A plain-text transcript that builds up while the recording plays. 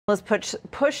Let's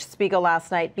push Spiegel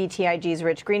last night. BTIG's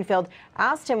Rich Greenfield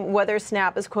asked him whether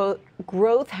Snap is, quote,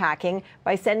 growth hacking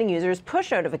by sending users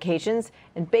push notifications.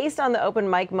 And based on the open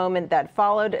mic moment that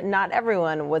followed, not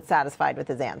everyone was satisfied with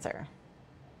his answer.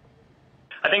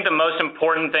 I think the most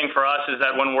important thing for us is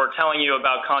that when we're telling you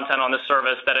about content on the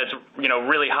service, that it's,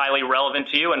 really highly relevant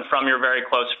to you and from your very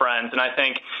close friends. And I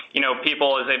think,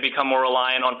 people, as they become more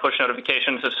reliant on push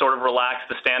notifications, have sort of relaxed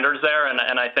the standards there.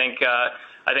 And I think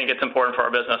it's important for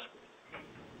our business.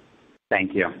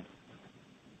 Thank you.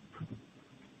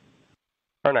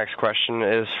 Our next question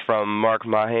is from Mark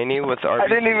Mahaney with RBC. I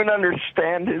didn't even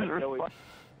understand his response.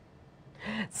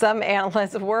 Some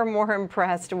analysts were more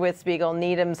impressed with Spiegel.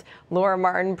 Needham's Laura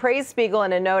Martin praised Spiegel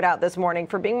in a note out this morning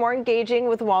for being more engaging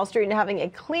with Wall Street and having a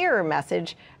clearer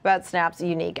message about Snap's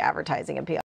unique advertising appeal.